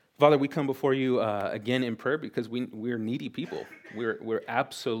Father, we come before you again in prayer because we're needy people. We're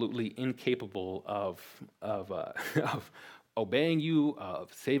absolutely incapable of obeying you,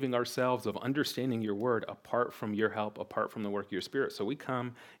 of saving ourselves, of understanding your word apart from your help, apart from the work of your Spirit. So we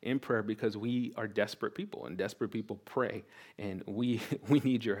come in prayer because we are desperate people, and desperate people pray, and we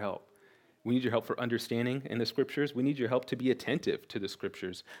need your help. We need your help for understanding in the Scriptures. We need your help to be attentive to the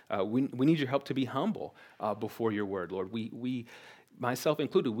Scriptures. We need your help to be humble before your word, Lord. We, myself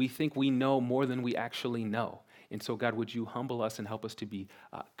included, we think we know more than we actually know. And so, God, would you humble us and help us to be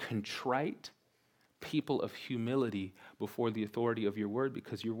contrite people of humility before the authority of your word,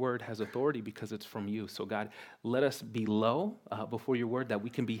 because your word has authority because it's from you. So God, let us be low before your word, that we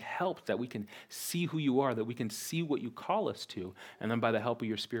can be helped, that we can see who you are, that we can see what you call us to, and then by the help of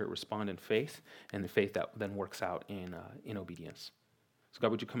your Spirit respond in faith, and the faith that then works out in obedience. So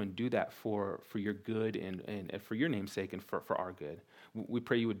God, would you come and do that for your good and for your name's sake and for our good. We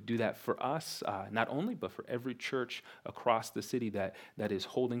pray you would do that for us, not only, but for every church across the city that is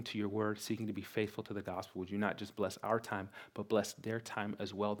holding to your word, seeking to be faithful to the gospel. Would you not just bless our time, but bless their time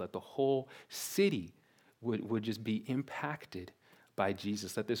as well, that the whole city would just be impacted by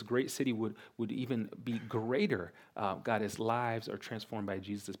Jesus, that this great city would even be greater, God, as lives are transformed by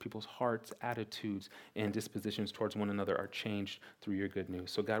Jesus, as people's hearts, attitudes, and dispositions towards one another are changed through your good news.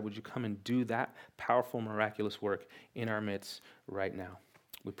 So God, would you come and do that powerful, miraculous work in our midst right now?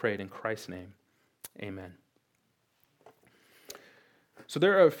 We pray it in Christ's name. Amen. So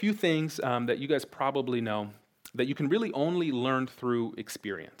there are a few things that you guys probably know that you can really only learn through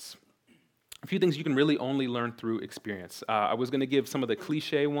experience. A few things you can really only learn through experience. I was going to give some of the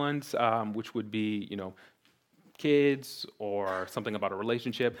cliche ones, which would be, kids or something about a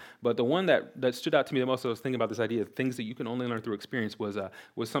relationship. But the one that stood out to me the most, as I was thinking about this idea of things that you can only learn through experience, was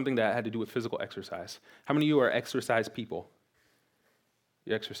something that had to do with physical exercise. How many of you are exercise people?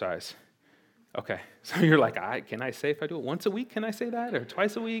 You exercise. Okay, so you're like, can I say if I do it once a week, can I say that? Or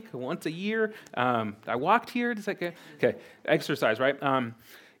twice a week, once a year? I walked here, okay, exercise, right?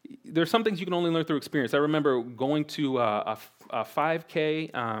 There's some things you can only learn through experience. I remember going to a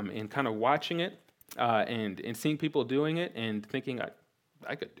 5K and kind of watching it and seeing people doing it and thinking,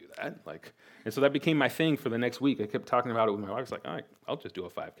 I could do that. And so that became my thing for the next week. I kept talking about it with my wife. I was like, all right, I'll just do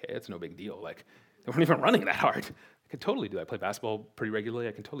a 5K. It's no big deal. They weren't even running that hard. I could totally do that. I play basketball pretty regularly.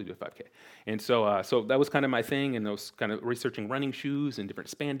 I can totally do a 5K. And so that was kind of my thing, and I was kind of researching running shoes and different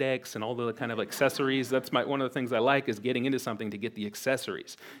spandex and all the kind of accessories. That's one of the things I like, is getting into something to get the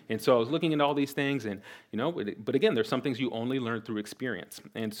accessories. And so I was looking into all these things, and but again, there's some things you only learn through experience.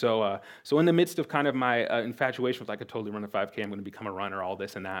 And so in the midst of kind of my infatuation with I could totally run a 5K, I'm going to become a runner, all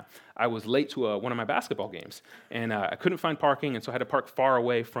this and that, I was late to one of my basketball games, and I couldn't find parking, and so I had to park far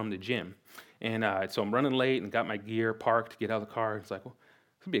away from the gym. And so I'm running late and got my gear parked to get out of the car. It's like, well,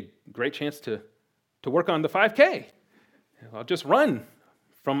 this would be a great chance to work on the 5K. I'll just run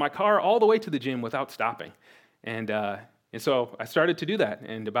from my car all the way to the gym without stopping. And so I started to do that.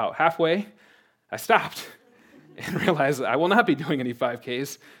 And about halfway, I stopped and realized I will not be doing any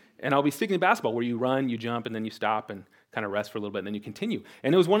 5Ks. And I'll be sticking to basketball, where you run, you jump, and then you stop and kind of rest for a little bit, and then you continue.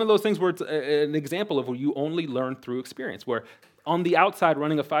 And it was one of those things where it's an example of where you only learn through experience, where on the outside,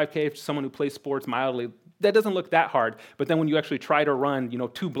 running a 5K, someone who plays sports mildly, that doesn't look that hard. But then when you actually try to run,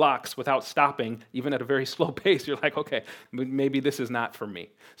 2 blocks without stopping, even at a very slow pace, you're like, okay, maybe this is not for me.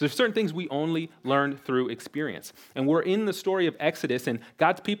 So there's certain things we only learn through experience. And we're in the story of Exodus, and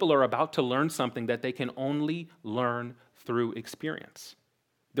God's people are about to learn something that they can only learn through experience.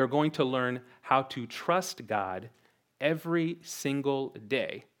 They're going to learn how to trust God every single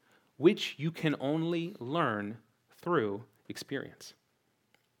day, which you can only learn through experience.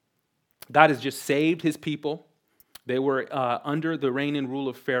 God has just saved his people. They were under the reign and rule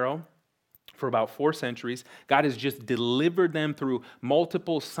of Pharaoh for about 4 centuries. God has just delivered them through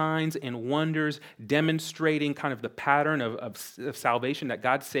multiple signs and wonders, demonstrating kind of the pattern of salvation, that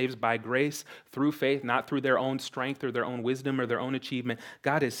God saves by grace through faith, not through their own strength or their own wisdom or their own achievement.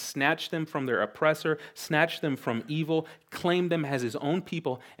 God has snatched them from their oppressor, snatched them from evil, claimed them as his own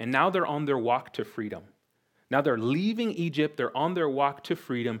people, and now they're on their walk to freedom. Now they're leaving Egypt, they're on their walk to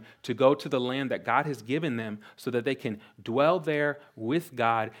freedom to go to the land that God has given them so that they can dwell there with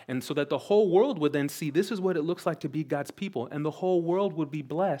God, and so that the whole world would then see this is what it looks like to be God's people, and the whole world would be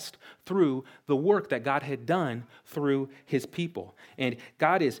blessed through the work that God had done through his people. And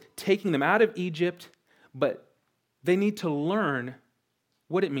God is taking them out of Egypt, but they need to learn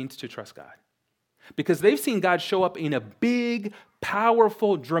what it means to trust God. Because they've seen God show up in a big,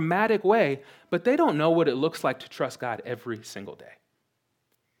 powerful, dramatic way, but they don't know what it looks like to trust God every single day.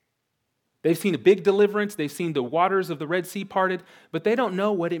 They've seen a big deliverance. They've seen the waters of the Red Sea parted, but they don't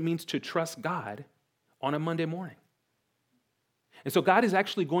know what it means to trust God on a Monday morning. And so God is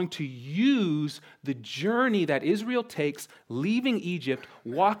actually going to use the journey that Israel takes, leaving Egypt,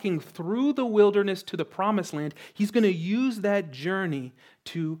 walking through the wilderness to the promised land. He's going to use that journey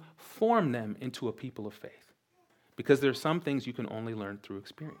to form them into a people of faith. Because there are some things you can only learn through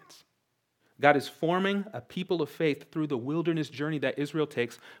experience. God is forming a people of faith through the wilderness journey that Israel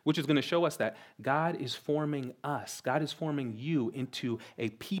takes, which is going to show us that God is forming us. God is forming you into a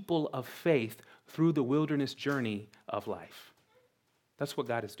people of faith through the wilderness journey of life. That's what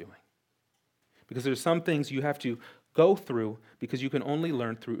God is doing. Because there's some things you have to go through because you can only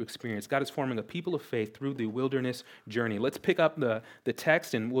learn through experience. God is forming a people of faith through the wilderness journey. Let's pick up the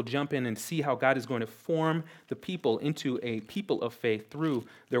text and we'll jump in and see how God is going to form the people into a people of faith through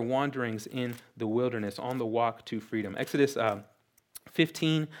their wanderings in the wilderness on the walk to freedom. Exodus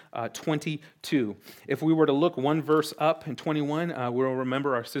 15:22. If we were to look one verse up in 21, we'll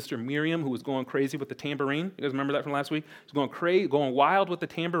remember our sister Miriam, who was going crazy with the tambourine. You guys remember that from last week? She was going wild with the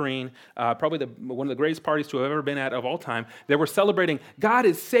tambourine. Probably one of the greatest parties to have ever been at of all time. They were celebrating, God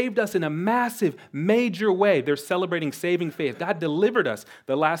has saved us in a massive, major way. They're celebrating saving faith. God delivered us.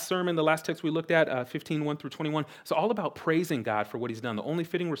 The last sermon, the last text we looked at, 15:1 through 21, it's all about praising God for what he's done. The only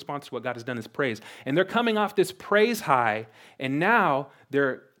fitting response to what God has done is praise. And they're coming off this praise high, and now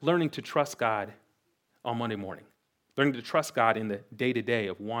they're learning to trust God on Monday morning, learning to trust God in the day-to-day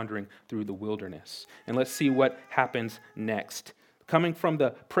of wandering through the wilderness. And let's see what happens next. Coming from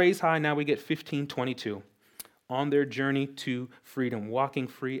the praise high, now we get 15:22. On their journey to freedom, walking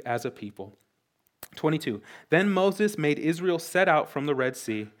free as a people. 22. Then Moses made Israel set out from the Red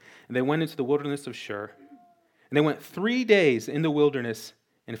Sea, and they went into the wilderness of Shur. And they went 3 days in the wilderness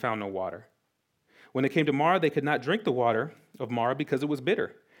and found no water. When they came to Marah, they could not drink the water of Marah because it was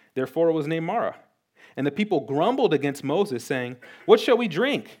bitter. Therefore it was named Marah. And the people grumbled against Moses, saying, "What shall we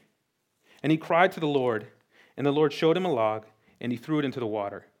drink?" And he cried to the Lord, and the Lord showed him a log, and he threw it into the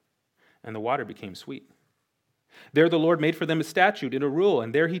water, and the water became sweet. There the Lord made for them a statute and a rule,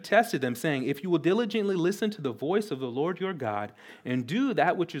 and there he tested them, saying, "If you will diligently listen to the voice of the Lord your God, and do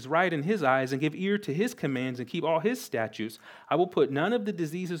that which is right in his eyes, and give ear to his commands, and keep all his statutes, I will put none of the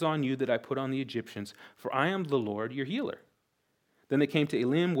diseases on you that I put on the Egyptians, for I am the Lord your healer." Then they came to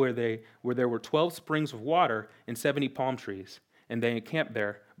Elim, where there were 12 springs of water and 70 palm trees, and they encamped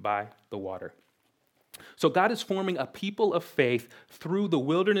there by the water. So God is forming a people of faith through the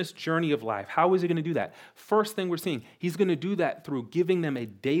wilderness journey of life. How is he going to do that? First thing we're seeing, he's going to do that through giving them a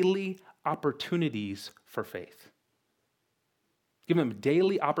daily opportunities for faith. Give them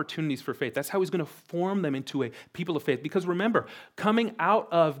daily opportunities for faith. That's how he's going to form them into a people of faith. Because remember, coming out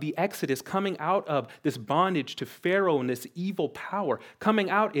of the Exodus, coming out of this bondage to Pharaoh and this evil power, coming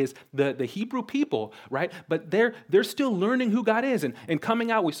out is the Hebrew people, right? But they're still learning who God is. And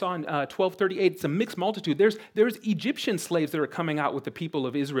coming out, we saw in 12:38, it's a mixed multitude. There's Egyptian slaves that are coming out with the people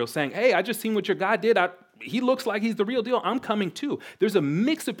of Israel saying, "Hey, I just seen what your God did. He looks like he's the real deal. I'm coming too." There's a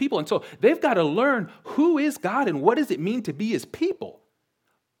mix of people. And so they've got to learn who is God and what does it mean to be his people.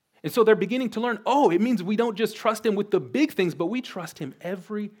 And so they're beginning to learn, it means we don't just trust him with the big things, but we trust him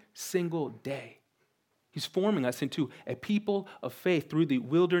every single day. He's forming us into a people of faith through the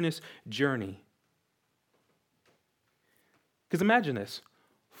wilderness journey. Because imagine this,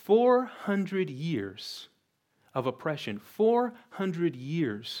 400 years of oppression, 400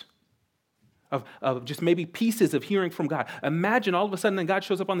 years of just maybe pieces of hearing from God. Imagine all of a sudden that God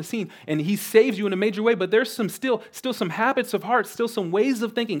shows up on the scene and he saves you in a major way, but there's still some habits of heart, still some ways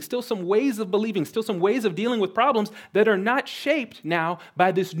of thinking, still some ways of believing, still some ways of dealing with problems that are not shaped now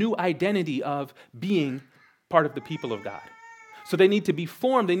by this new identity of being part of the people of God. So they need to be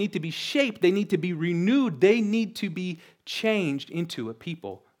formed, they need to be shaped, they need to be renewed, they need to be changed into a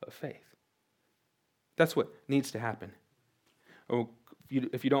people of faith. That's what needs to happen.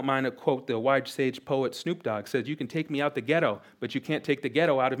 If you don't mind a quote, the wise sage poet Snoop Dogg says, "You can take me out the ghetto, but you can't take the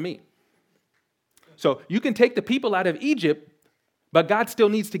ghetto out of me." So you can take the people out of Egypt, but God still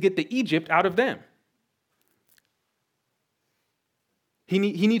needs to get the Egypt out of them. He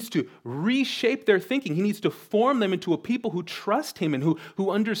needs to reshape their thinking. He needs to form them into a people who trust him and who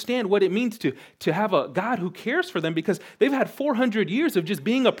understand what it means to have a God who cares for them, because they've had 400 years of just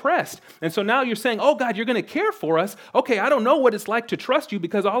being oppressed. And so now you're saying, "Oh God, you're going to care for us. Okay, I don't know what it's like to trust you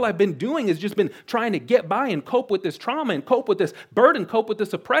because all I've been doing is just been trying to get by and cope with this trauma and cope with this burden, cope with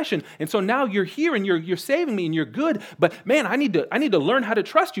this oppression. And so now you're here and you're saving me and you're good. But man, I need to learn how to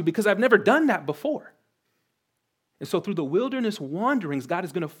trust you because I've never done that before." And so through the wilderness wanderings, God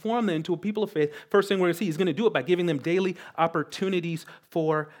is going to form them into a people of faith. First thing we're going to see, he's going to do it by giving them daily opportunities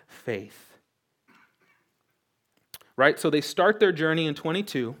for faith. right? So they start their journey in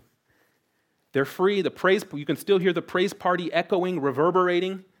 22. They're free. The praise, you can still hear the praise party echoing,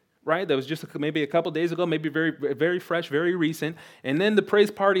 reverberating, right? That was just maybe a couple days ago, maybe very, very fresh, very recent. And then the praise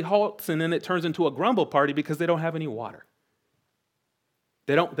party halts, and then it turns into a grumble party because they don't have any water.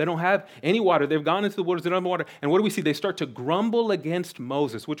 They don't have any water. They've gone into the waters, they don't have water. And what do we see? They start to grumble against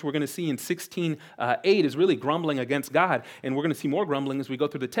Moses, which we're going to see in 16:8 is really grumbling against God. And we're going to see more grumbling as we go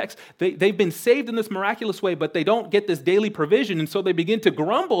through the text. They've been saved in this miraculous way, but they don't get this daily provision. And so they begin to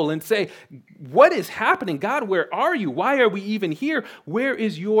grumble and say, what is happening? God, where are you? Why are we even here? Where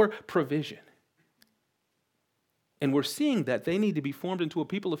is your provision? And we're seeing that they need to be formed into a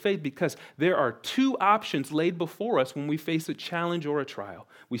people of faith because there are two options laid before us when we face a challenge or a trial.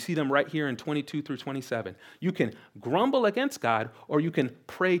 We see them right here in 22 through 27. You can grumble against God or you can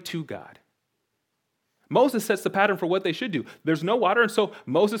pray to God. Moses sets the pattern for what they should do. There's no water, and so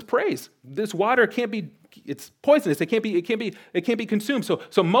Moses prays. This water it's poisonous. It can't be consumed.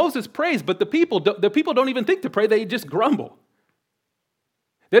 So Moses prays, but the people don't even think to pray. They just grumble.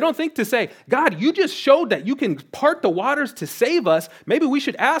 They don't think to say, God, you just showed that you can part the waters to save us. Maybe we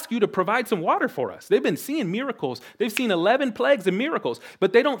should ask you to provide some water for us. They've been seeing miracles. They've seen 11 plagues and miracles,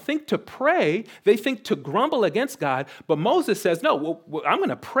 but they don't think to pray. They think to grumble against God. But Moses says, no, I'm going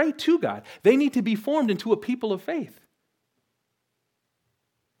to pray to God. They need to be formed into a people of faith.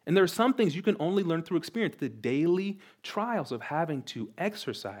 And there are some things you can only learn through experience, the daily trials of having to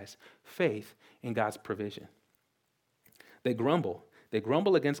exercise faith in God's provision. They grumble. They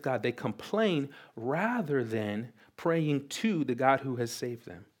grumble against God. They complain rather than praying to the God who has saved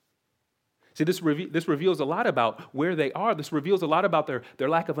them. See, this reveals a lot about where they are. This reveals a lot about their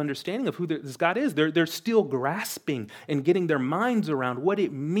lack of understanding of who this God is. They're still grasping and getting their minds around what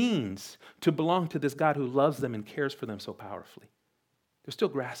it means to belong to this God who loves them and cares for them so powerfully. They're still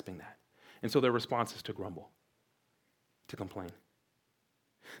grasping that. And so their response is to grumble, to complain.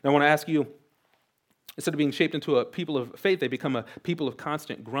 Now I want to ask you, instead of being shaped into a people of faith, they become a people of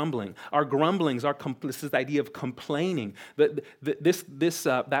constant grumbling. Our grumblings, this is the idea of complaining.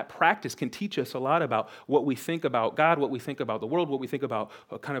 That practice can teach us a lot about what we think about God, what we think about the world, what we think about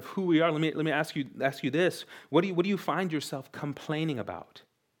kind of who we are. Let me ask you this: what do you find yourself complaining about?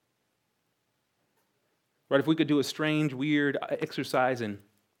 Right? If we could do a strange, weird exercise and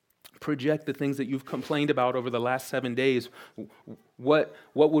project the things that you've complained about over the last 7 days, what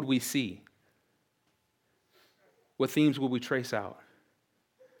would we see? What themes would we trace out?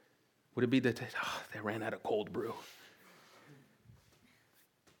 Would it be that they ran out of cold brew?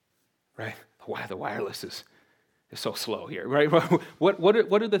 Right? The wireless is so slow here, right?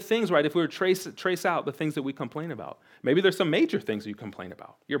 What are the things, right? If we were to trace out the things that we complain about, maybe there's some major things you complain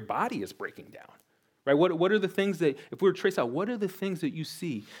about. Your body is breaking down, right? What are the things that, if we were to trace out, what are the things that you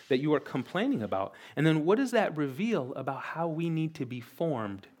see that you are complaining about? And then what does that reveal about how we need to be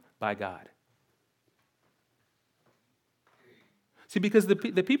formed by God? See, because the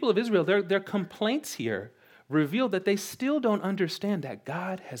people of Israel, their complaints here reveal that they still don't understand that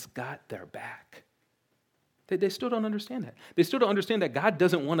God has got their back. They still don't understand that. They still don't understand that God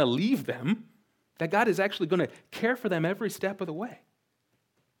doesn't want to leave them, that God is actually going to care for them every step of the way.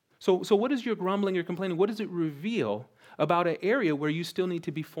 So what is your grumbling, your complaining? What does it reveal about an area where you still need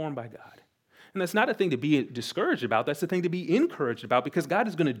to be formed by God? And that's not a thing to be discouraged about. That's the thing to be encouraged about, because God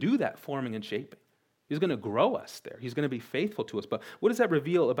is going to do that forming and shaping. He's going to grow us there. He's going to be faithful to us. But what does that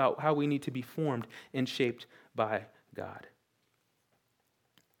reveal about how we need to be formed and shaped by God?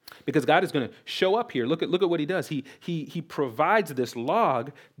 Because God is going to show up here. Look at what he does. He provides this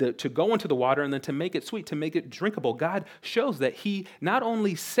log to go into the water and then to make it sweet, to make it drinkable. God shows that he not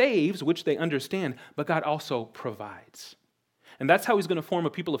only saves, which they understand, but God also provides. And that's how he's going to form a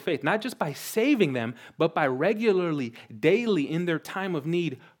people of faith, not just by saving them, but by regularly, daily, in their time of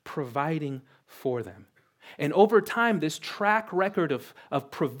need, providing for them. And over time, this track record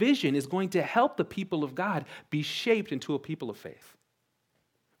of provision is going to help the people of God be shaped into a people of faith.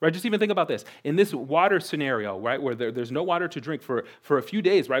 Right? Just even think about this. In this water scenario, right, where there's no water to drink for a few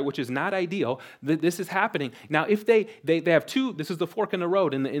days, right, which is not ideal, this is happening. Now, if they have two, this is the fork in the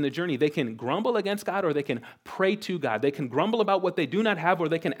road in the journey. They can grumble against God or they can pray to God. They can grumble about what they do not have or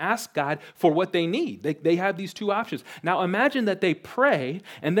they can ask God for what they need. They have these two options. Now, imagine that they pray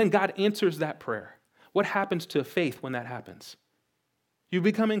and then God answers that prayer. What happens to faith when that happens? You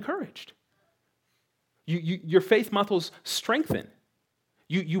become encouraged. Your faith muscles strengthen.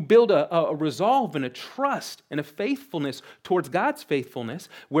 You build a resolve and a trust and a faithfulness towards God's faithfulness,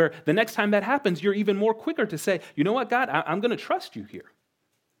 where the next time that happens, you're even more quicker to say, you know what, God, I'm going to trust you here.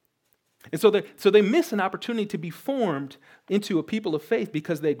 And so they miss an opportunity to be formed into a people of faith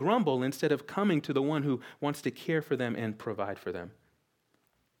because they grumble instead of coming to the one who wants to care for them and provide for them.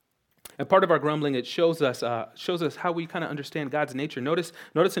 And part of our grumbling, it shows us how we kind of understand God's nature. Notice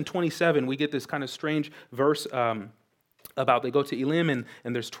in 27, we get this kind of strange verse about they go to Elim and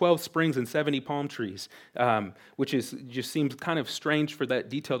there's 12 springs and 70 palm trees, which just seems kind of strange for that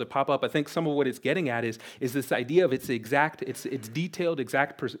detail to pop up. I think some of what it's getting at is this idea of its detailed,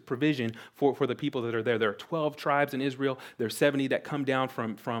 exact provision for the people that are there. There are 12 tribes in Israel. There's 70 that come down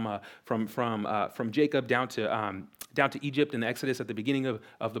from Jacob down to Egypt in the Exodus at the beginning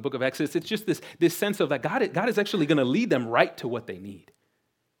of the book of Exodus. It's just this sense of that God is actually going to lead them right to what they need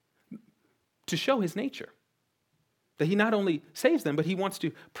to show his nature. That he not only saves them, but he wants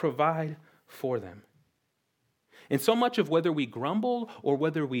to provide for them. And so much of whether we grumble or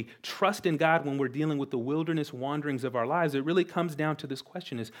whether we trust in God when we're dealing with the wilderness wanderings of our lives, it really comes down to this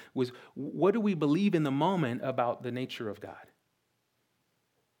question was what do we believe in the moment about the nature of God?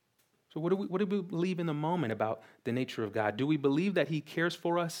 So what do we believe in the moment about the nature of God? Do we believe that he cares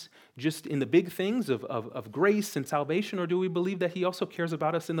for us just in the big things of grace and salvation, or do we believe that he also cares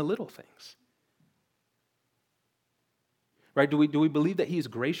about us in the little things? Right? Do we believe that he is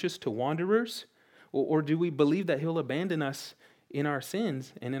gracious to wanderers, or do we believe that he'll abandon us in our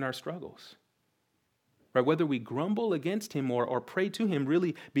sins and in our struggles? Right? Whether we grumble against him or pray to him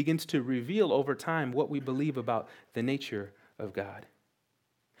really begins to reveal over time what we believe about the nature of God.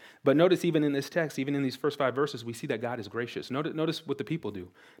 But notice even in this text, even in these first 5 verses, we see that God is gracious. Notice what the people do.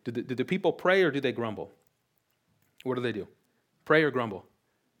 Do the people pray or do they grumble? What do? Pray or grumble?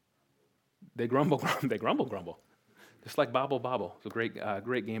 They grumble. They grumble. Just like Bobble Bobble. It's a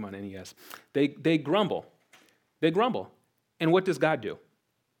great game on NES. They grumble. They grumble. And what does God do?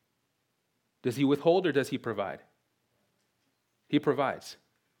 Does he withhold or does he provide? He provides.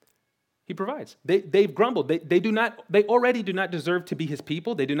 He provides. They've grumbled. They already do not deserve to be his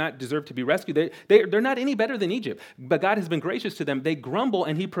people. They do not deserve to be rescued. They're not any better than Egypt. But God has been gracious to them. They grumble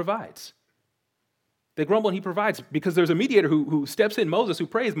and he provides. They grumble and he provides because there's a mediator who steps in, Moses, who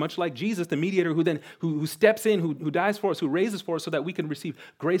prays, much like Jesus, the mediator who steps in, who dies for us, who raises for us so that we can receive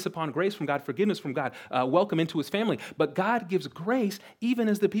grace upon grace from God, forgiveness from God, welcome into his family. But God gives grace even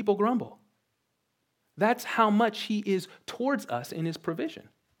as the people grumble. That's how much he is towards us in his provision.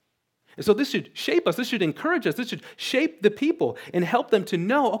 And so this should shape us, this should encourage us, this should shape the people and help them to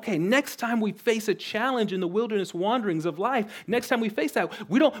know, okay, next time we face a challenge in the wilderness wanderings of life, next time we face that,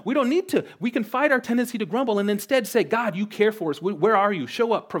 we don't need to. We can fight our tendency to grumble and instead say, God, you care for us. Where are you?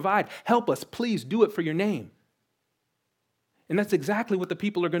 Show up, provide, help us, please do it for your name. And that's exactly what the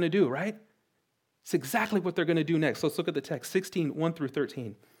people are going to do, right? It's exactly what they're going to do next. Let's look at the text, 16, 1 through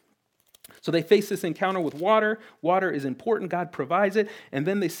 13. So they face this encounter with water. Water is important. God provides it. And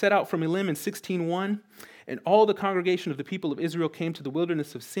then they set out from Elim in 16:1. And all the congregation of the people of Israel came to the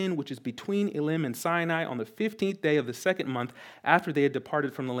wilderness of Sin, which is between Elim and Sinai, on the 15th day of the 2nd month after they had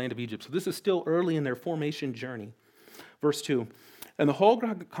departed from the land of Egypt. So this is still early in their formation journey. Verse 2. And the whole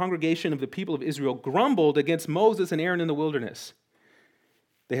congregation of the people of Israel grumbled against Moses and Aaron in the wilderness.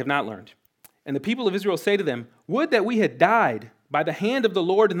 They have not learned. And the people of Israel say to them, would that we had died by the hand of the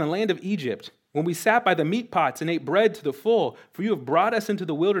Lord in the land of Egypt, when we sat by the meat pots and ate bread to the full, for you have brought us into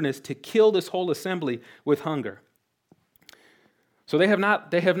the wilderness to kill this whole assembly with hunger. So they have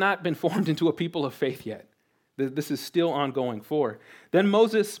not been formed into a people of faith yet. This is still ongoing. Then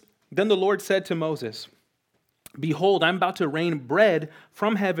the Lord said to Moses, behold, I'm about to rain bread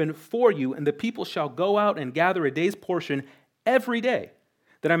from heaven for you, and the people shall go out and gather a day's portion every day,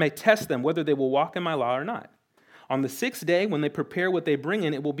 that I may test them whether they will walk in my law or not. On the 6th day, when they prepare what they bring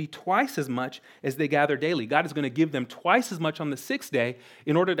in, it will be twice as much as they gather daily. God is going to give them twice as much on the 6th day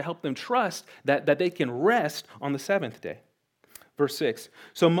in order to help them trust that they can rest on the 7th day. Verse 6,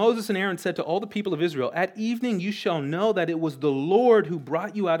 so Moses and Aaron said to all the people of Israel, at evening you shall know that it was the Lord who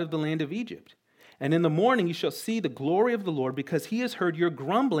brought you out of the land of Egypt. And in the morning you shall see the glory of the Lord, because he has heard your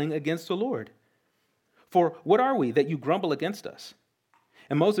grumbling against the Lord. For what are we that you grumble against us?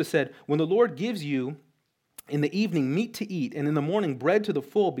 And Moses said, when the Lord gives you in the evening meat to eat, and in the morning bread to the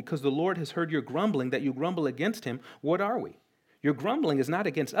full, because the Lord has heard your grumbling, that you grumble against him, what are we? Your grumbling is not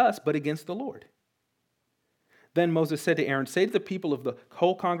against us, but against the Lord. Then Moses said to Aaron, say to the people of the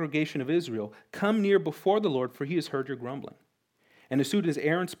whole congregation of Israel, come near before the Lord, for he has heard your grumbling. And as soon as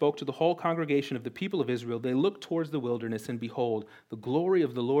Aaron spoke to the whole congregation of the people of Israel, they looked towards the wilderness, and behold, the glory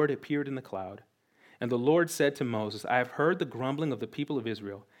of the Lord appeared in the cloud. And the Lord said to Moses, I have heard the grumbling of the people of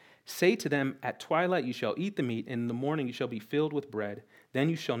Israel. Say to them, at twilight you shall eat the meat, and in the morning you shall be filled with bread. Then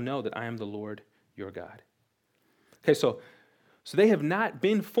you shall know that I am the Lord your God. Okay, so So they have not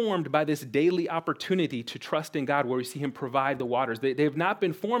been formed by this daily opportunity to trust in God where we see him provide the waters. They have not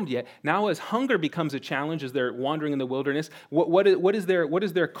been formed yet. Now as hunger becomes a challenge as they're wandering in the wilderness, what is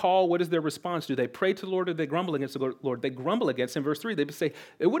their call? What is their response? Do they pray to the Lord or do they grumble against the Lord? They grumble against him. Verse 3, they say,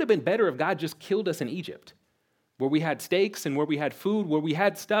 it would have been better if God just killed us in Egypt, where we had steaks and where we had food, where we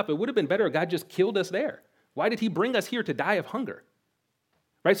had stuff. It would have been better if God just killed us there. Why did he bring us here to die of hunger?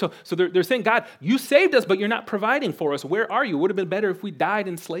 Right? So they're saying, God, you saved us, but you're not providing for us. Where are you? It would have been better if we died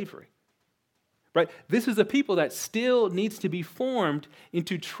in slavery. Right? This is a people that still needs to be formed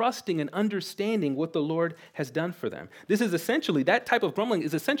into trusting and understanding what the Lord has done for them. This is essentially, that type of grumbling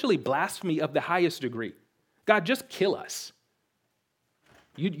is essentially blasphemy of the highest degree. God, just kill us.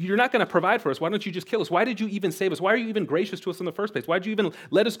 You're not going to provide for us. Why don't you just kill us? Why did you even save us? Why are you even gracious to us in the first place? Why did you even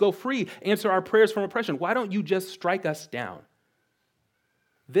let us go free, answer our prayers from oppression? Why don't you just strike us down?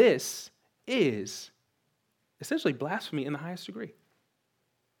 This is essentially blasphemy in the highest degree.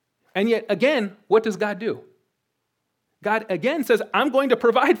 And yet, again, what does God do? God again says, I'm going to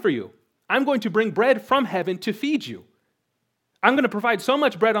provide for you. I'm going to bring bread from heaven to feed you. I'm going to provide so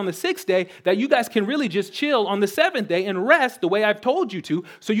much bread on the 6th day that you guys can really just chill on the 7th day and rest the way I've told you to,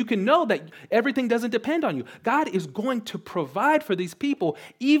 so you can know that everything doesn't depend on you. God is going to provide for these people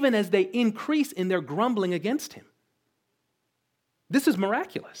even as they increase in their grumbling against him. This is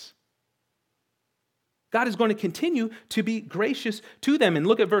miraculous. God is going to continue to be gracious to them. And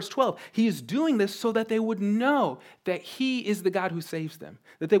look at verse 12. He is doing this so that they would know that he is the God who saves them,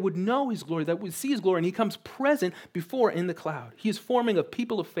 that they would know his glory, that would see his glory, and he comes present before in the cloud. He is forming a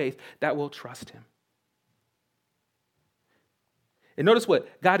people of faith that will trust him. And notice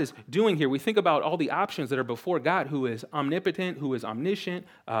what God is doing here. We think about all the options that are before God, who is omnipotent, who is omniscient,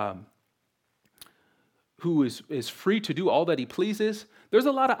 who is free to do all that he pleases. There's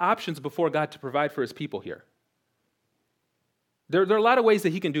a lot of options before God to provide for his people here. There are a lot of ways that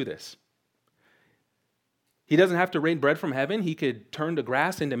he can do this. He doesn't have to rain bread from heaven. He could turn the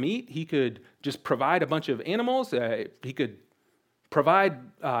grass into meat. He could just provide a bunch of animals. He could provide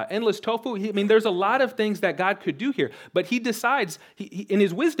endless tofu. There's a lot of things that God could do here. But he decides, in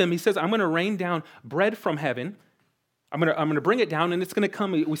his wisdom, he says, I'm going to rain down bread from heaven. I'm going to bring it down, and it's going to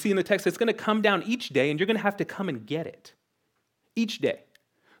come, we see in the text, it's going to come down each day, and you're going to have to come and get it. Each day.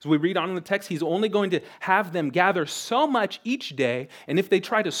 So we read on in the text, he's only going to have them gather so much each day, and if they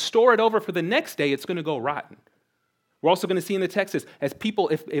try to store it over for the next day, it's going to go rotten. We're also going to see in the text as people,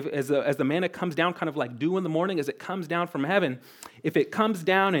 as the manna comes down, kind of like dew in the morning, as it comes down from heaven, if it comes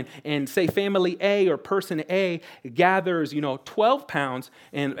down and say family A or person A gathers 12 pounds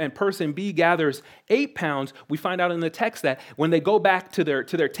and person B gathers 8 pounds, we find out in the text that when they go back to their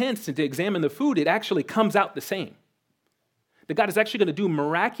tents and to examine the food, it actually comes out the same. That God is actually going to do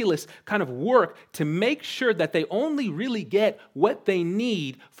miraculous kind of work to make sure that they only really get what they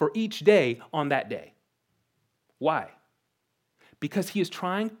need for each day on that day. Why? Because he is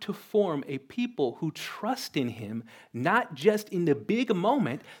trying to form a people who trust in him, not just in the big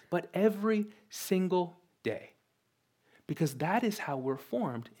moment, but every single day. Because that is how we're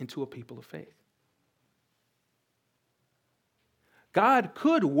formed into a people of faith. God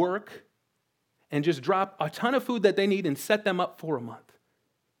could work and just drop a ton of food that they need and set them up for a month.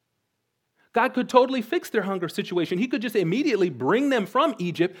 God could totally fix their hunger situation. He could just immediately bring them from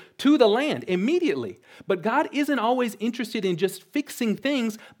Egypt to the land immediately. But God isn't always interested in just fixing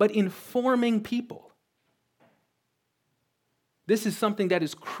things, but in forming people. This is something that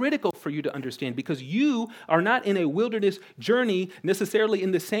is critical for you to understand because you are not in a wilderness journey necessarily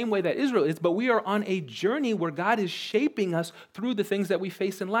in the same way that Israel is, but we are on a journey where God is shaping us through the things that we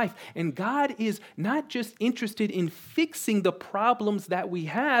face in life. And God is not just interested in fixing the problems that we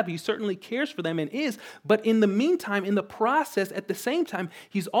have. He certainly cares for them and is, but in the meantime, in the process, at the same time,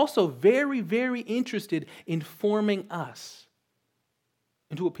 he's also very, very interested in forming us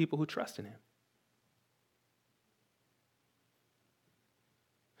into a people who trust in him.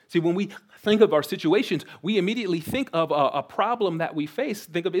 See, when we think of our situations, we immediately think of a problem that we face.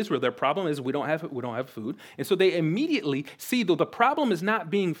 Think of Israel. Their problem is we don't have food. And so they immediately see that the problem is not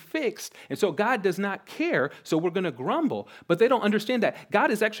being fixed. And so God does not care, so we're going to grumble. But they don't understand that God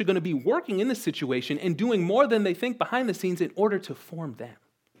is actually going to be working in this situation and doing more than they think behind the scenes in order to form them.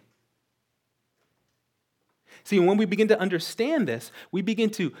 See, when we begin to understand this, we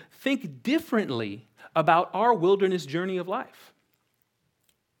begin to think differently about our wilderness journey of life.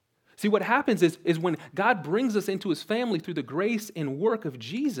 See, what happens is when God brings us into his family through the grace and work of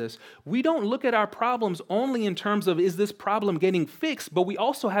Jesus, we don't look at our problems only in terms of, is this problem getting fixed? But we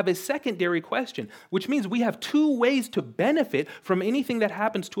also have a secondary question, which means we have two ways to benefit from anything that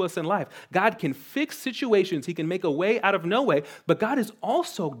happens to us in life. God can fix situations. He can make a way out of no way, but God is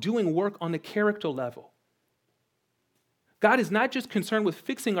also doing work on the character level. God is not just concerned with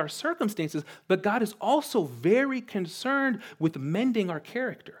fixing our circumstances, but God is also very concerned with mending our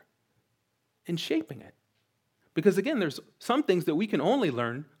character and shaping it. Because again, there's some things that we can only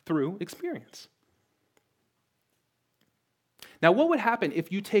learn through experience. Now, what would happen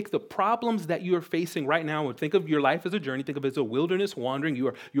if you take the problems that you are facing right now and think of your life as a journey, think of it as a wilderness wandering.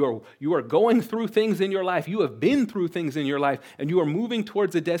 You are going through things in your life. You have been through things in your life, and you are moving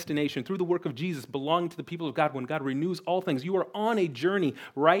towards a destination through the work of Jesus, belonging to the people of God when God renews all things. You are on a journey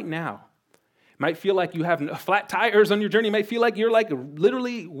right now. Might feel like you have flat tires on your journey. Might feel like you're like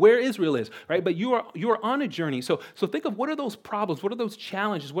literally where Israel is, right? But you are on a journey. So think of what are those problems? What are those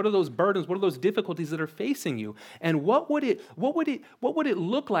challenges? What are those burdens? What are those difficulties that are facing you? And what would it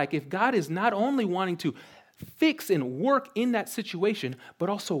look like if God is not only wanting to fix and work in that situation, but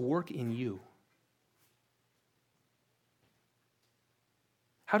also work in you?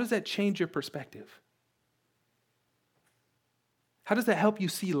 How does that change your perspective? How does that help you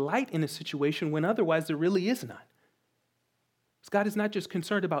see light in a situation when otherwise there really is none? Because God is not just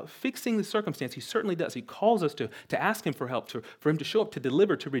concerned about fixing the circumstance. He certainly does. He calls us to ask him for help, for him to show up, to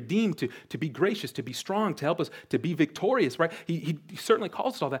deliver, to redeem, to be gracious, to be strong, to help us to be victorious, right? He certainly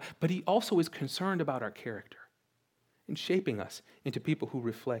calls us all that, but he also is concerned about our character and shaping us into people who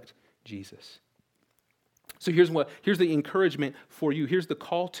reflect Jesus. So here's the encouragement for you. Here's the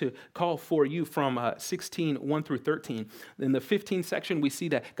call for you from 16, 1 through 13. In the 15th section, we see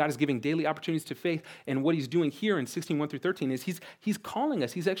that God is giving daily opportunities to faith. And what he's doing here in 16, 1 through 13 is he's calling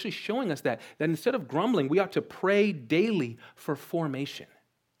us. He's actually showing us that instead of grumbling, we ought to pray daily for formation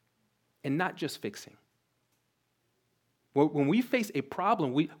and not just fixing. When we face a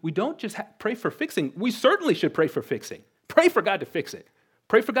problem, we don't just pray for fixing. We certainly should pray for fixing. Pray for God to fix it.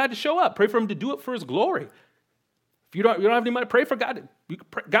 Pray for God to show up. Pray for him to do it for his glory. If you don't have any money, pray for God.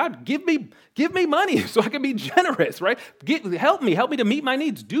 God, give me money so I can be generous, right? Help me to meet my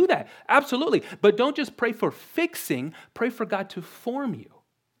needs. Do that. Absolutely. But don't just pray for fixing. Pray for God to form you.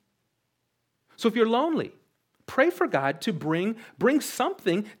 So if you're lonely, pray for God to bring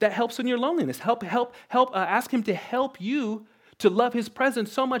something that helps in your loneliness. Ask him to help you to love his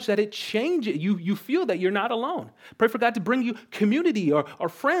presence so much that it changes. You feel that you're not alone. Pray for God to bring you community or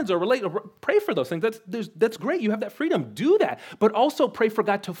friends or relate. Or pray for those things. That's great. You have that freedom. Do that. But also pray for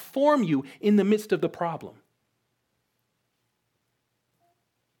God to form you in the midst of the problem.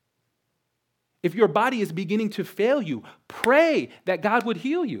 If your body is beginning to fail you, pray that God would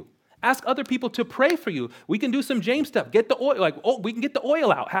heal you. Ask other people to pray for you. We can do some James stuff. Get the oil. We can get the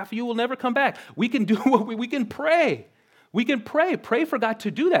oil out. Half of you will never come back. We can do what we can pray. We can pray for God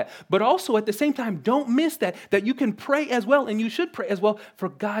to do that. But also at the same time, don't miss that you can pray as well, and you should pray as well for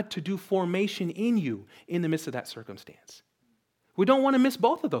God to do formation in you in the midst of that circumstance. We don't want to miss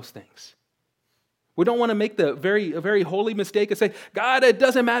both of those things. We don't want to make the very holy mistake and say, God, it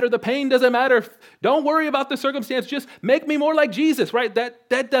doesn't matter. The pain doesn't matter. Don't worry about the circumstance. Just make me more like Jesus, right?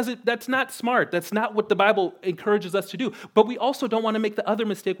 That's not smart. That's not what the Bible encourages us to do. But we also don't want to make the other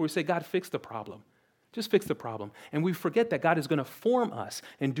mistake where we say, God, fix the problem. Just fix the problem. And we forget that God is going to form us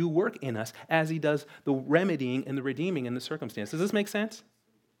and do work in us as he does the remedying and the redeeming in the circumstance. Does this make sense?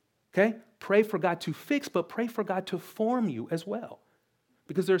 Okay? Pray for God to fix, but pray for God to form you as well.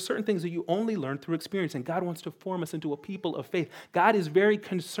 Because there are certain things that you only learn through experience, and God wants to form us into a people of faith. God is very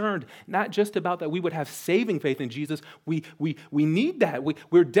concerned, not just about that we would have saving faith in Jesus. We need that.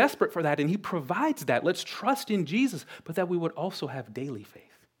 We're desperate for that, and he provides that. Let's trust in Jesus, but that we would also have daily faith.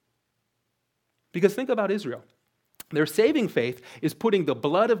 Because think about Israel. Their saving faith is putting the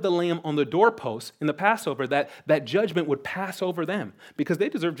blood of the lamb on the doorposts in the Passover, that judgment would pass over them because they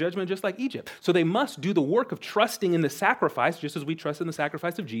deserve judgment just like Egypt. So they must do the work of trusting in the sacrifice, just as we trust in the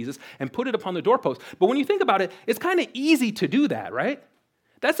sacrifice of Jesus, and put it upon the doorpost. But when you think about it, it's kind of easy to do that, right?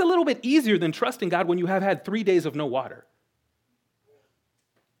 That's a little bit easier than trusting God when you have had 3 days of no water.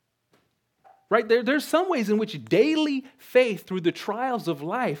 Right? There's some ways in which daily faith through the trials of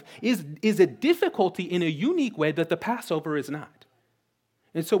life is a difficulty in a unique way that the Passover is not.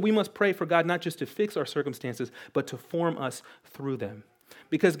 And so we must pray for God not just to fix our circumstances, but to form us through them.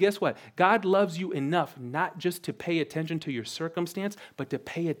 Because guess what? God loves you enough not just to pay attention to your circumstance, but to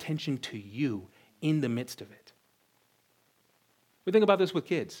pay attention to you in the midst of it. We think about this with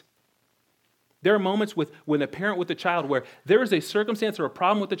kids. There are moments when a parent with a child where there is a circumstance or a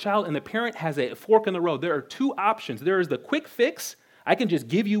problem with the child and the parent has a fork in the road. There are two options. There is the quick fix. I can just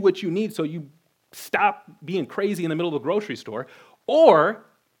give you what you need so you stop being crazy in the middle of the grocery store. Or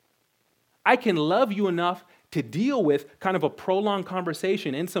I can love you enough to deal with kind of a prolonged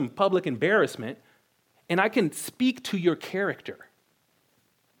conversation and some public embarrassment, and I can speak to your character.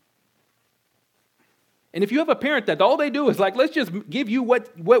 And if you have a parent that all they do is like, let's just give you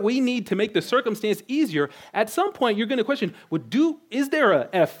what we need to make the circumstance easier, at some point you're going to question, is there an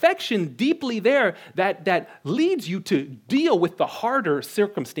affection deeply there that leads you to deal with the harder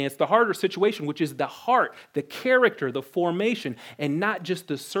circumstance, the harder situation, which is the heart, the character, the formation, and not just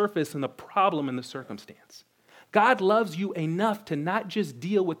the surface and the problem and the circumstance? God loves you enough to not just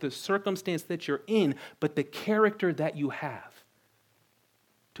deal with the circumstance that you're in, but the character that you have,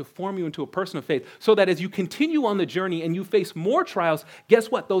 to form you into a person of faith, so that as you continue on the journey and you face more trials,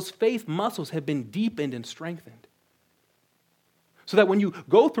 guess what? Those faith muscles have been deepened and strengthened. So that when you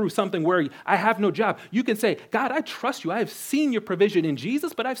go through something where I have no job, you can say, God, I trust you. I have seen your provision in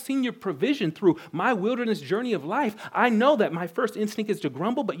Jesus, but I've seen your provision through my wilderness journey of life. I know that my first instinct is to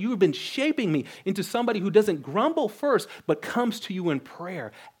grumble, but you have been shaping me into somebody who doesn't grumble first, but comes to you in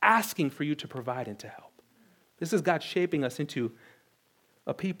prayer, asking for you to provide and to help. This is God shaping us into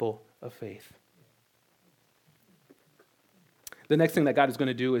a people of faith. The next thing that God is going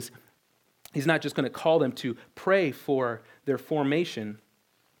to do is he's not just going to call them to pray for their formation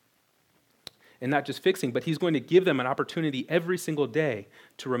and not just fixing, but he's going to give them an opportunity every single day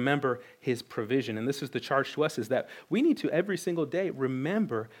to remember his provision. And this is the charge to us, is that we need to every single day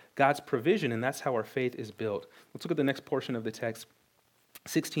remember God's provision, and that's how our faith is built. Let's look at the next portion of the text,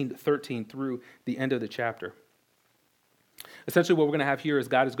 16:13 through the end of the chapter. Essentially, what we're going to have here is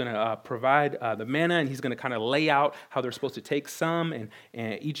God is going to provide the manna, and he's going to kind of lay out how they're supposed to take some and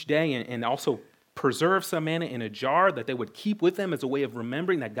each day and also preserve some manna in a jar that they would keep with them as a way of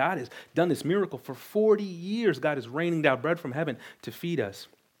remembering that God has done this miracle. For 40 years, God is raining down bread from heaven to feed us.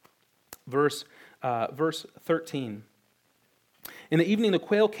 Verse 13. In the evening, the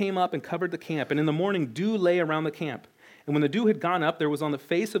quail came up and covered the camp, and in the morning, dew lay around the camp. And when the dew had gone up, there was on the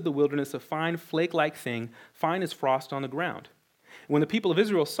face of the wilderness a fine flake-like thing, fine as frost on the ground. And when the people of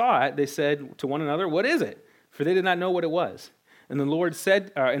Israel saw it, they said to one another, "What is it?" For they did not know what it was. And the Lord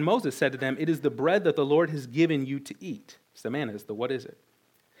said, and Moses said to them, "It is the bread that the Lord has given you to eat." It's the manna, it's the what is it?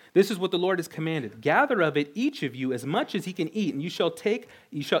 "This is what the Lord has commanded. Gather of it each of you as much as he can eat, and you shall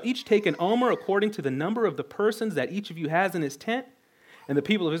each take an omer according to the number of the persons that each of you has in his tent." And the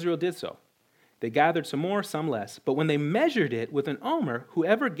people of Israel did so. They gathered some more, some less. But when they measured it with an omer,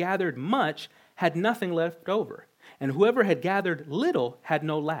 whoever gathered much had nothing left over. And whoever had gathered little had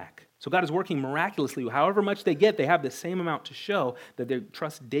no lack. So God is working miraculously. However much they get, they have the same amount to show that they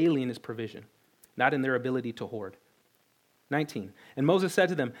trust daily in his provision, not in their ability to hoard. 19. And Moses said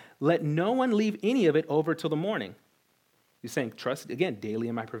to them, "Let no one leave any of it over till the morning." He's saying, trust again daily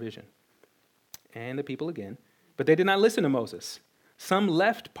in my provision. And the people again. But they did not listen to Moses. Some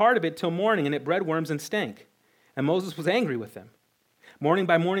left part of it till morning, and it bred worms and stank. And Moses was angry with them. Morning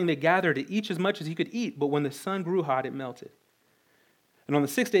by morning they gathered it, each as much as he could eat, but when the sun grew hot, it melted. And on the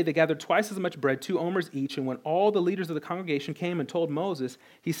 6th day they gathered twice as much bread, 2 omers each, and when all the leaders of the congregation came and told Moses,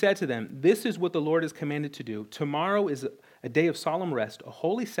 he said to them, "This is what the Lord has commanded to do. Tomorrow is a day of solemn rest, a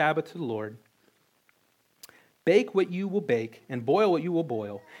holy Sabbath to the Lord. Bake what you will bake, and boil what you will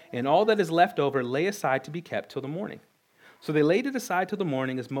boil, and all that is left over lay aside to be kept till the morning." So they laid it aside till the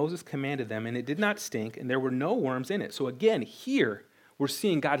morning as Moses commanded them, and it did not stink, and there were no worms in it. So again, here we're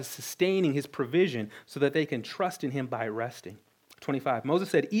seeing God is sustaining his provision so that they can trust in him by resting. 25, Moses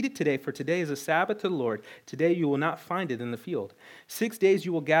said, "Eat it today, for today is a Sabbath to the Lord. Today you will not find it in the field. 6 days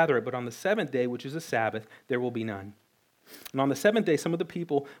you will gather it, but on the 7th day, which is a Sabbath, there will be none." And on the 7th day, some of the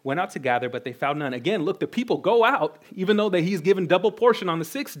people went out to gather, but they found none. Again, look, the people go out, even though he's given double portion on the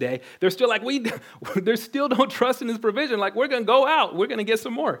 6th day. They're still like, they still don't trust in his provision. Like, we're going to go out. We're going to get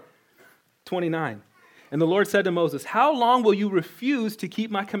some more. 29. And the Lord said to Moses, "How long will you refuse to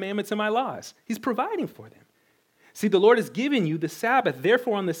keep my commandments and my laws?" He's providing for them. "See, the Lord has given you the Sabbath.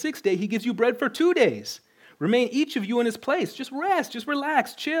 Therefore, on the 6th day, he gives you bread for 2 days. Remain each of you in his place. Just rest, just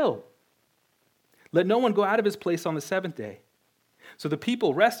relax, chill. Let no one go out of his place on the 7th day." So the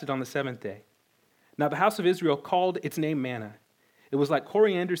people rested on the 7th day. Now the house of Israel called its name manna. It was like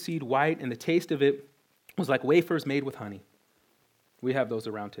coriander seed white, and the taste of it was like wafers made with honey. We have those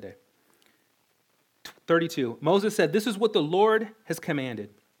around today. 32, Moses said, "This is what the Lord has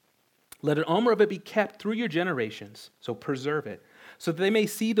commanded. Let an omer of it be kept through your generations, so preserve it, so that they may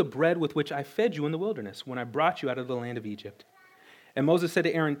see the bread with which I fed you in the wilderness when I brought you out of the land of Egypt. And Moses said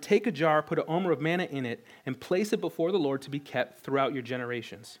to Aaron, take a jar, put an omer of manna in it, and place it before the Lord to be kept throughout your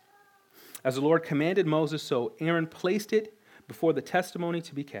generations. As the Lord commanded Moses, so Aaron placed it before the testimony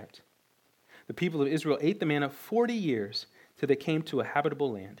to be kept. The people of Israel ate the manna 40 years till they came to a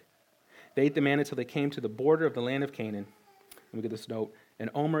habitable land. They ate the manna till they came to the border of the land of Canaan. Let me get this note. An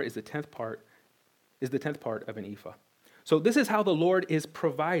omer is the tenth part of an ephah. So this is how the Lord is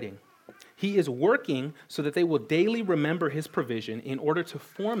providing. He is working so that they will daily remember his provision in order to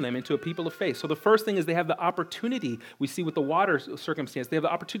form them into a people of faith. So the first thing is they have the opportunity, we see with the water circumstance, they have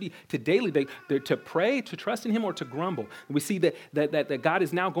the opportunity to daily, to pray, to trust in him, or to grumble. And we see that God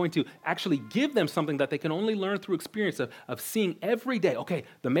is now going to actually give them something that they can only learn through experience of seeing every day. Okay,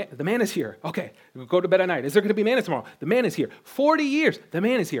 the man is here. Okay, go to bed at night. Is there going to be manna tomorrow? The man is here. 40 years, the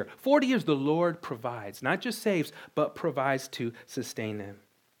man is here. 40 years, the Lord provides, not just saves, but provides to sustain them.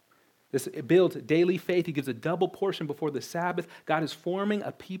 This builds daily faith. He gives a double portion before the Sabbath. God is forming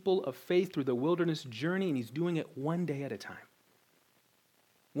a people of faith through the wilderness journey, and he's doing it one day at a time.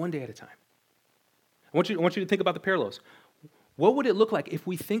 One day at a time. I want you to think about the parallels. What would it look like if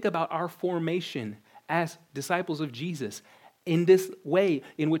we think about our formation as disciples of Jesus in this way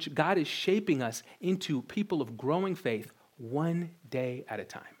in which God is shaping us into people of growing faith one day at a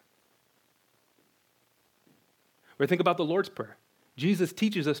time? Or think about the Lord's Prayer. Jesus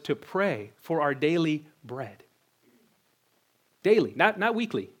teaches us to pray for our daily bread. Daily, not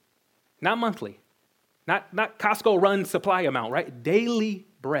weekly, not monthly, not Costco run supply amount, right? Daily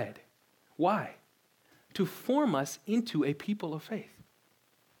bread. Why? To form us into a people of faith.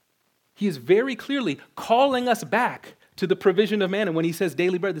 He is very clearly calling us back to the provision of manna. When he says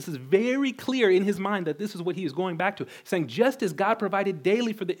daily bread, this is very clear in his mind that this is what he is going back to. Saying just as God provided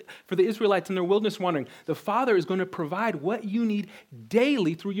daily for the Israelites in their wilderness wandering, the Father is going to provide what you need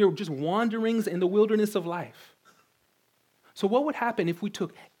daily through your just wanderings in the wilderness of life. So what would happen if we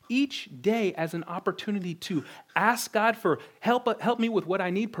took each day as an opportunity to ask God for help me with what I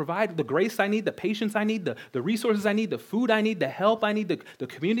need, provide the grace I need, the patience I need, the resources I need, the food I need, the help I need, the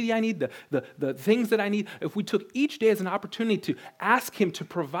community I need, the things that I need. If we took each day as an opportunity to ask him to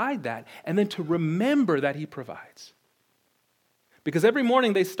provide that and then to remember that he provides. Because every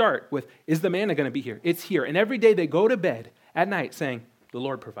morning they start with, is the manna going to be here? It's here. And every day they go to bed at night saying, the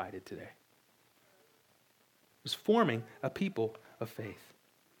Lord provided today. It was forming a people of faith.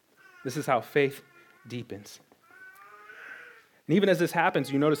 This is how faith deepens. And even as this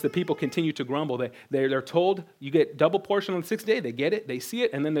happens, you notice that people continue to grumble. They're told you get double portion on the sixth day. They get it, they see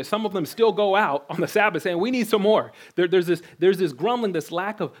it, and then some of them still go out on the Sabbath saying, we need some more. There's this grumbling, this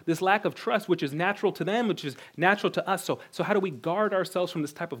lack of trust, which is natural to them, which is natural to us. So how do we guard ourselves from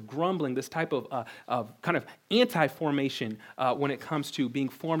this type of grumbling, this type of kind of anti-formation when it comes to being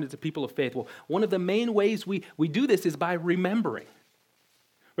formed into people of faith? Well, one of the main ways we do this is by remembering.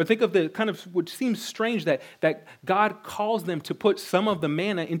 But think of the kind of, which seems strange that God calls them to put some of the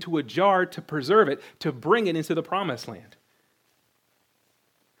manna into a jar to preserve it, to bring it into the promised land.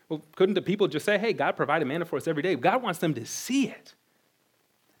 Well, couldn't the people just say, hey, God provided manna for us every day? God wants them to see it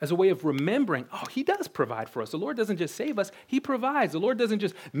as a way of remembering, oh, he does provide for us. The Lord doesn't just save us, he provides. The Lord doesn't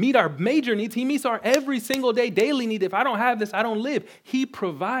just meet our major needs, he meets our every single day daily need. If I don't have this, I don't live. He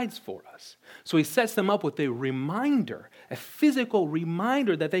provides for us. So he sets them up with a reminder, a physical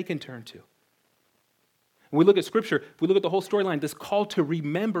reminder that they can turn to. When we look at Scripture, if we look at the whole storyline, this call to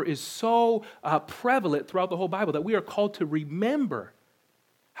remember is so prevalent throughout the whole Bible that we are called to remember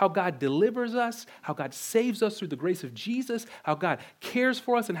how God delivers us, how God saves us through the grace of Jesus, how God cares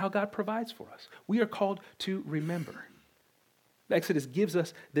for us, and how God provides for us. We are called to remember. The Exodus gives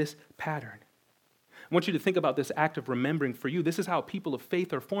us this pattern. I want you to think about this act of remembering for you. This is how people of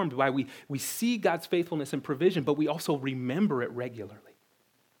faith are formed, why we see God's faithfulness and provision, but we also remember it regularly.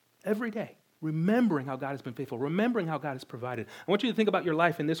 Every day, remembering how God has been faithful, remembering how God has provided. I want you to think about your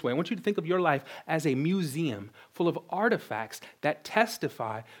life in this way. I want you to think of your life as a museum full of artifacts that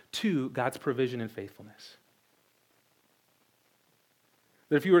testify to God's provision and faithfulness.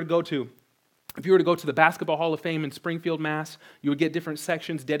 That if you were to go to the Basketball Hall of Fame in Springfield, Mass., you would get different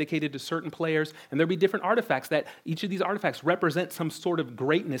sections dedicated to certain players, and there'd be different artifacts that each of these artifacts represent some sort of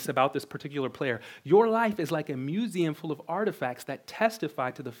greatness about this particular player. Your life is like a museum full of artifacts that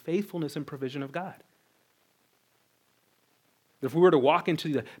testify to the faithfulness and provision of God. If we were to walk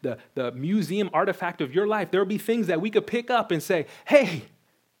into the museum artifact of your life, there would be things that we could pick up and say, hey,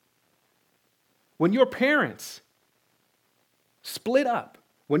 when your parents split up,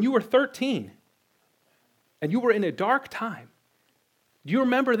 when you were 13, and you were in a dark time, do you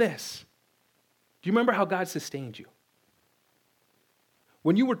remember this? Do you remember how God sustained you?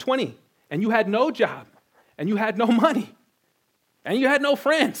 When you were 20 and you had no job and you had no money, and you had no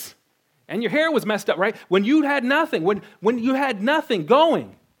friends, and your hair was messed up, right? When you had nothing, when you had nothing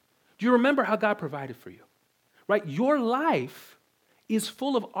going, do you remember how God provided for you? Right? Your life is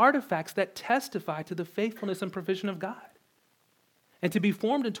full of artifacts that testify to the faithfulness and provision of God. And to be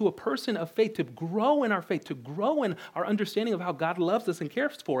formed into a person of faith, to grow in our faith, to grow in our understanding of how God loves us and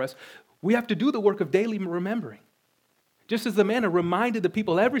cares for us, we have to do the work of daily remembering. Just as the manna reminded the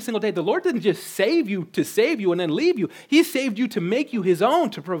people every single day, the Lord didn't just save you to save you and then leave you. He saved you to make you his own,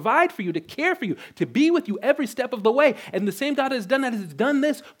 to provide for you, to care for you, to be with you every step of the way. And the same God has done that, has done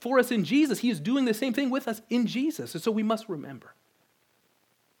this for us in Jesus. He is doing the same thing with us in Jesus. And so we must remember.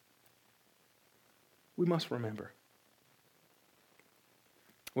 We must remember.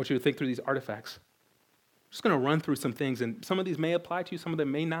 I want you to think through these artifacts. I'm just going to run through some things, and some of these may apply to you, some of them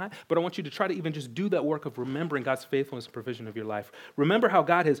may not, but I want you to try to even just do that work of remembering God's faithfulness and provision of your life. Remember how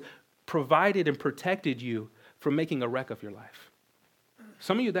God has provided and protected you from making a wreck of your life.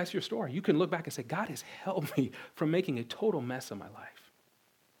 Some of you, that's your story. You can look back and say, God has helped me from making a total mess of my life.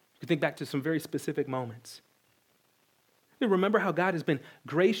 You can think back to some very specific moments. Remember how God has been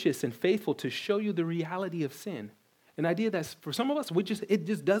gracious and faithful to show you the reality of sin. An idea that for some of us, it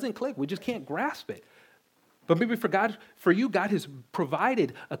just doesn't click. We just can't grasp it. But maybe for you, God has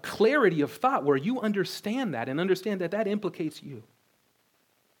provided a clarity of thought where you understand that and understand that that implicates you.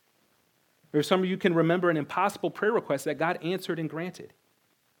 Or some of you can remember an impossible prayer request that God answered and granted.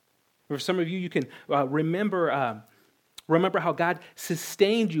 Or some of you, you can remember how God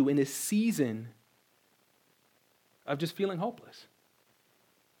sustained you in a season of just feeling hopeless.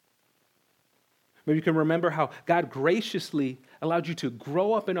 Maybe you can remember how God graciously allowed you to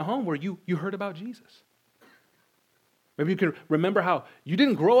grow up in a home where you heard about Jesus. Maybe you can remember how you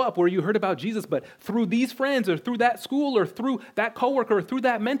didn't grow up where you heard about Jesus, but through these friends or through that school or through that coworker or through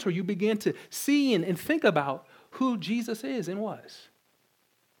that mentor, you began to see and think about who Jesus is and was.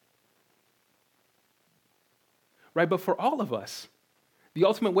 Right? But for all of us, the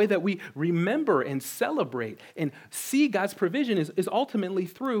ultimate way that we remember and celebrate and see God's provision is ultimately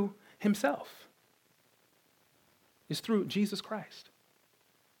through himself. It's through Jesus Christ.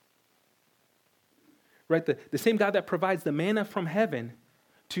 Right? The same God that provides the manna from heaven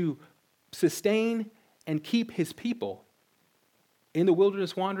to sustain and keep his people in the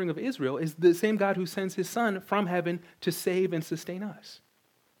wilderness wandering of Israel is the same God who sends his son from heaven to save and sustain us.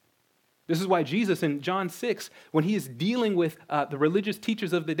 This is why Jesus in John 6, when he is dealing with the religious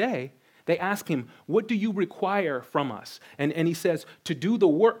teachers of the day, they ask him, what do you require from us? And he says, to do the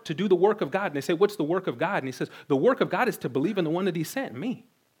work of God. And they say, what's the work of God? And he says, the work of God is to believe in the one that he sent, me.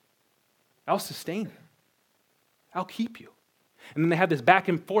 I'll sustain you. I'll keep you. And then they have this back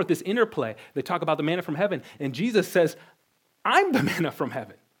and forth, this interplay. They talk about the manna from heaven. And Jesus says, I'm the manna from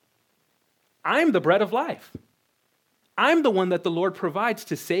heaven. I'm the bread of life. I'm the one that the Lord provides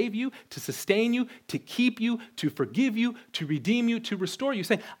to save you, to sustain you, to keep you, to forgive you, to redeem you, to restore you.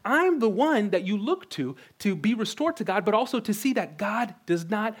 Saying, I'm the one that you look to be restored to God, but also to see that God does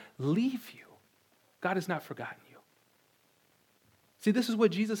not leave you. God has not forgotten you. See, this is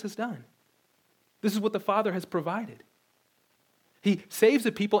what Jesus has done. This is what the Father has provided. He saves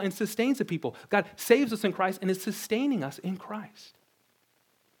the people and sustains the people. God saves us in Christ and is sustaining us in Christ.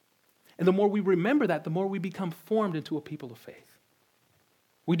 And the more we remember that, the more we become formed into a people of faith.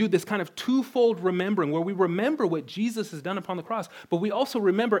 We do this kind of twofold remembering where we remember what Jesus has done upon the cross, but we also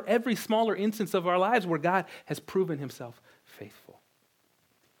remember every smaller instance of our lives where God has proven himself faithful.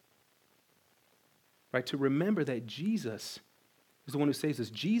 Right? To remember that Jesus is the one who saves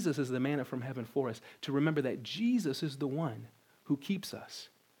us. Jesus is the manna from heaven for us. To remember that Jesus is the one who keeps us.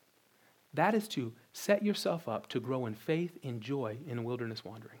 That is to set yourself up to grow in faith and joy in wilderness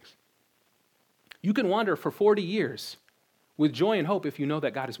wanderings. You can wander for 40 years with joy and hope if you know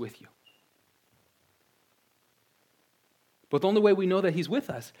that God is with you. But the only way we know that he's with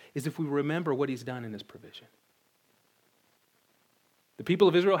us is if we remember what he's done in his provision. The people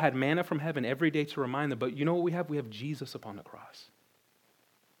of Israel had manna from heaven every day to remind them, but you know what we have? We have Jesus upon the cross.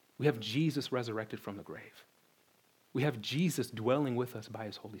 We have Jesus resurrected from the grave. We have Jesus dwelling with us by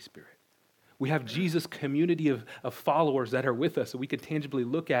his Holy Spirit. We have Jesus' community of followers that are with us that we can tangibly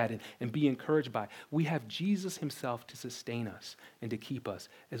look at and be encouraged by. We have Jesus himself to sustain us and to keep us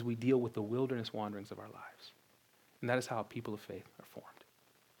as we deal with the wilderness wanderings of our lives. And that is how people of faith are formed.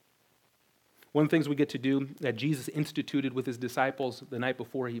 One of the things we get to do that Jesus instituted with his disciples the night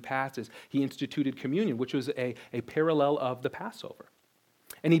before he passed is he instituted communion, which was a parallel of the Passover.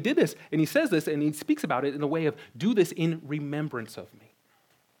 And he did this, and he says this, and he speaks about it in the way of, do this in remembrance of me.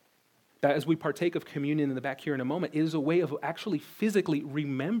 That as we partake of communion in the back here in a moment, it is a way of actually physically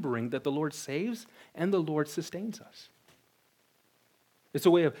remembering that the Lord saves and the Lord sustains us. It's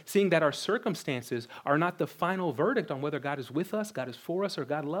a way of seeing that our circumstances are not the final verdict on whether God is with us, God is for us, or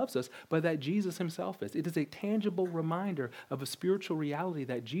God loves us, but that Jesus himself is. It is a tangible reminder of a spiritual reality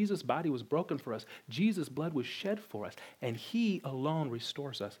that Jesus' body was broken for us, Jesus' blood was shed for us, and he alone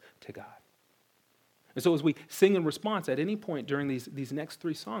restores us to God. And so as we sing in response at any point during these next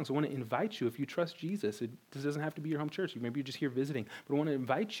three songs, I want to invite you, if you trust Jesus, this doesn't have to be your home church, maybe you're just here visiting, but I want to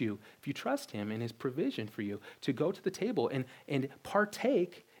invite you, if you trust him and his provision for you, to go to the table and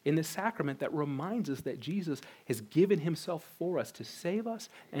partake in this sacrament that reminds us that Jesus has given himself for us to save us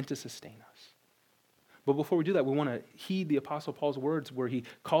and to sustain us. But before we do that, we want to heed the Apostle Paul's words where he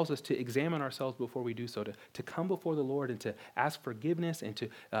calls us to examine ourselves before we do so, to come before the Lord and to ask forgiveness and to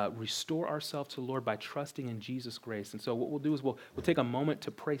restore ourselves to the Lord by trusting in Jesus' grace. And so what we'll do is we'll take a moment to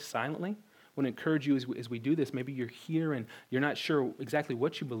pray silently. I want to encourage you as we do this. Maybe you're here and you're not sure exactly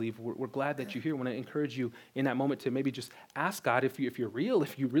what you believe. We're glad that you're here. I want to encourage you in that moment to maybe just ask God if you're real,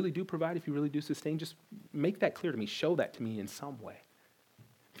 if you really do provide, if you really do sustain, just make that clear to me. Show that to me in some way.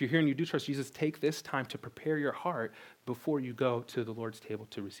 If you're here and you do trust Jesus, take this time to prepare your heart before you go to the Lord's table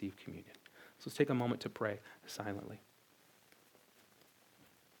to receive communion. So let's take a moment to pray silently.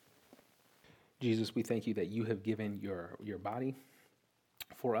 Jesus, we thank you that you have given your body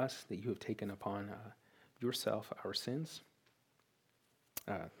for us, that you have taken upon yourself our sins,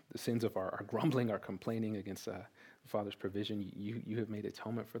 the sins of our grumbling, our complaining against the Father's provision. You have made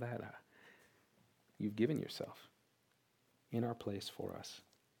atonement for that. You've given yourself in our place for us.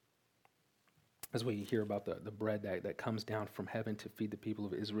 As we hear about the bread that comes down from heaven to feed the people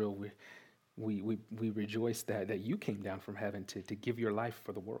of Israel, we rejoice that you came down from heaven to give your life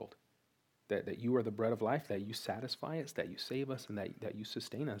for the world, that you are the bread of life, that you satisfy us, that you save us, and that you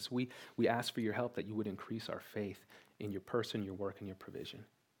sustain us. We ask for your help, that you would increase our faith in your person, your work, and your provision.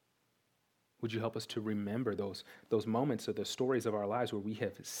 Would you help us to remember those moments of the stories of our lives where we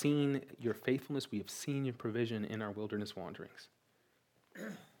have seen your faithfulness, we have seen your provision in our wilderness wanderings.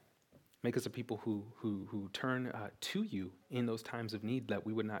 Make us a people who turn to you in those times of need, that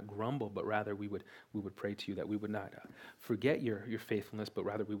we would not grumble, but rather we would pray to you, that we would not forget your faithfulness, but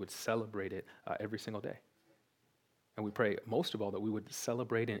rather we would celebrate it every single day. And we pray most of all that we would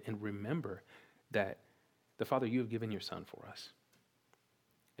celebrate and remember that the Father, you have given your Son for us.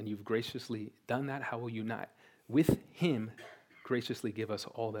 And you've graciously done that. How will you not, with him, graciously give us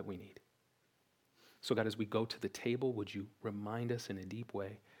all that we need? So God, as we go to the table, would you remind us in a deep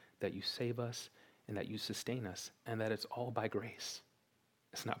way that you save us and that you sustain us, and that it's all by grace.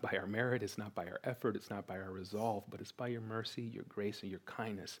 It's not by our merit, it's not by our effort, it's not by our resolve, but it's by your mercy, your grace, and your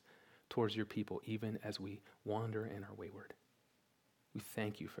kindness towards your people, even as we wander and are wayward. We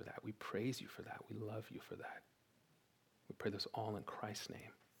thank you for that. We praise you for that. We love you for that. We pray this all in Christ's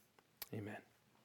name. Amen.